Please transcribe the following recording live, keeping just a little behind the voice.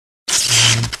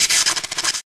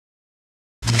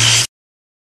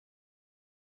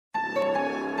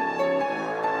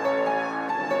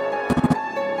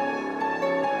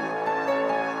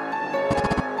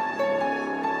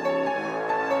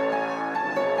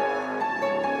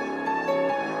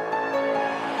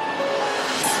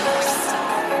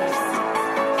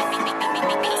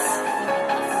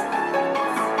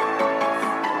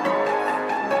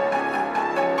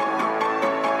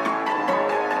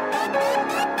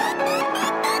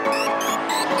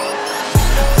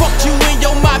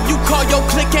mob, you call your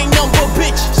clique ain't number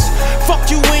bitches. Fuck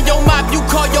you and your mob, you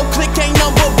call your clique ain't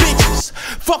number bitches.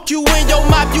 Fuck you and your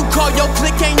mob, you call your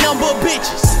clique ain't number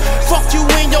bitches. Fuck you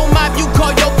and your mob, you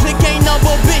call your clique ain't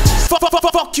number bitches.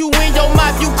 Fuck you and your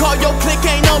mob, you call your clique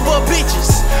ain't number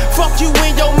bitches. Fuck you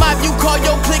and your mob, you call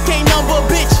your clique ain't number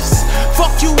bitches.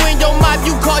 Fuck you and your mob,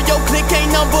 you call your clique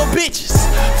ain't number bitches.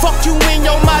 Fuck you and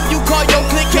your mob, you call your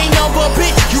clique ain't number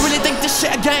bitches. You really think this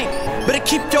shit a game? Better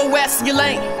keep your ass in your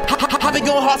lane. I've been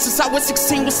going hard since I was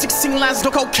 16 with 16 lines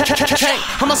of cocaine.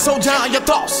 I'ma slow down your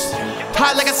thoughts.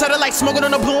 High like a satellite, smoking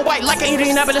on the blue and white like an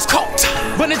Indianapolis coat.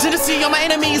 But in Tennessee, all my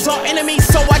enemies are enemies,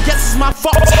 so I guess it's my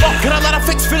fault. Got a lot of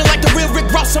fakes feeling like the real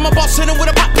Rick Ross. I'm a boss sitting with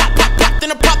a pop, pop, pop, pop,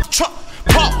 then I pop the truck.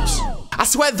 Pause. I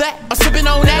swear that I'm sipping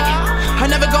on that. I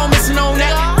never go missing on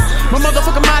that. My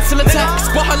motherfucking mind still attack.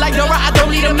 Spoil her like Dora, I don't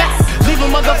need a map. Leave a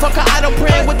motherfucker idle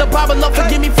praying with the Bible. Lord,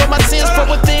 forgive me for my sins. From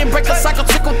within, break the cycle,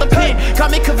 tickle the pen.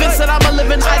 Got me convinced that I'm a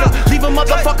living idol. Leave a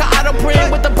motherfucker idle praying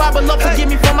with the Bible. Lord, forgive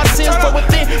me for my sins. From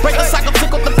within, break the cycle,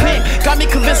 tickle the pen. Got me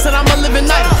convinced that I'm a living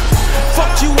idol.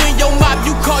 Fuck you and your mob,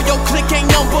 you call your clique ain't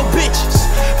number bitches.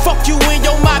 Fuck you and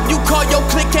your mob, you call your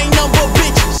clique ain't number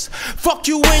bitches. Fuck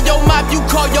you and your mob, you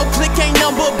call your clique ain't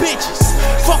number bitches.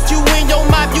 Fuck you and your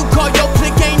mob, you call your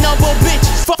clique ain't number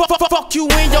bitches. Fuck you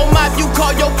and your mob, you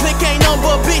call your clique ain't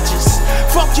number bitches.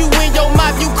 Fuck you and your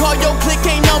mob, you call your clique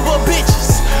ain't number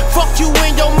bitches. Fuck you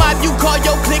and your mob, you call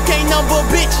your clique ain't number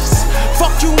bitches.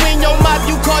 Fuck you and your mob,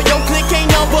 you call your clique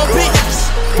ain't number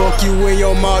bitches. Fuck you and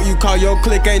your mouth, you call your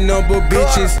clique ain't number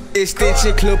bitches.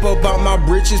 Extension clip about my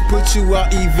britches, put you out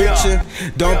eviction.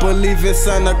 Don't believe in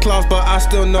Santa Claus, but I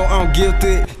still know I'm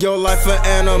guilty. Your life an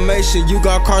animation, you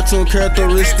got cartoon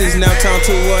characteristics. Now time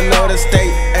to another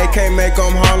state, AK make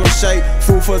them Harlem shake.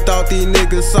 Food for thought, these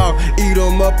niggas soft, eat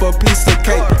them up a piece of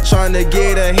cake. Tryna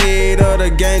get ahead of the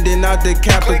game, then I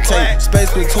decapitate.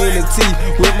 Space between the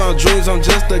teeth, with my dreams I'm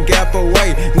just a gap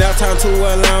away. Now time to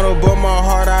Atlanta, but my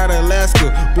heart out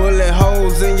Alaska. Bullet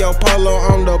holes in your polo,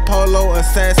 I'm the polo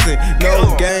assassin.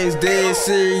 No games, dead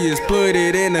serious, put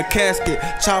it in a casket.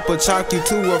 Chopper chalk you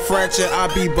to a fracture,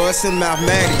 I be busting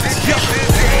mathematics.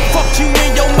 Fuck you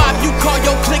and your mob, you call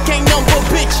your clique ain't number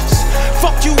bitches.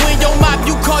 Fuck you and your mob,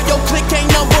 you call your clique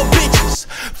ain't number bitches.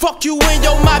 Fuck you and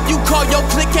your mob, you call your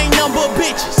clique ain't number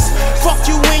bitches. Fuck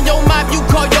you and your mob, you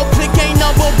call your clique ain't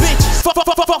number bitches.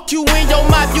 Fuck you and your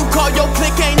mob, you call your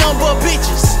clique ain't number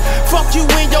bitches. Fuck you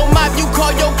and your mob, you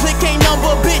call your clique ain't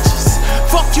number bitches.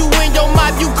 Fuck you and your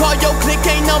mob, you call your clique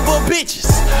ain't number bitches.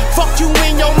 Fuck you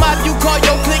and your mob,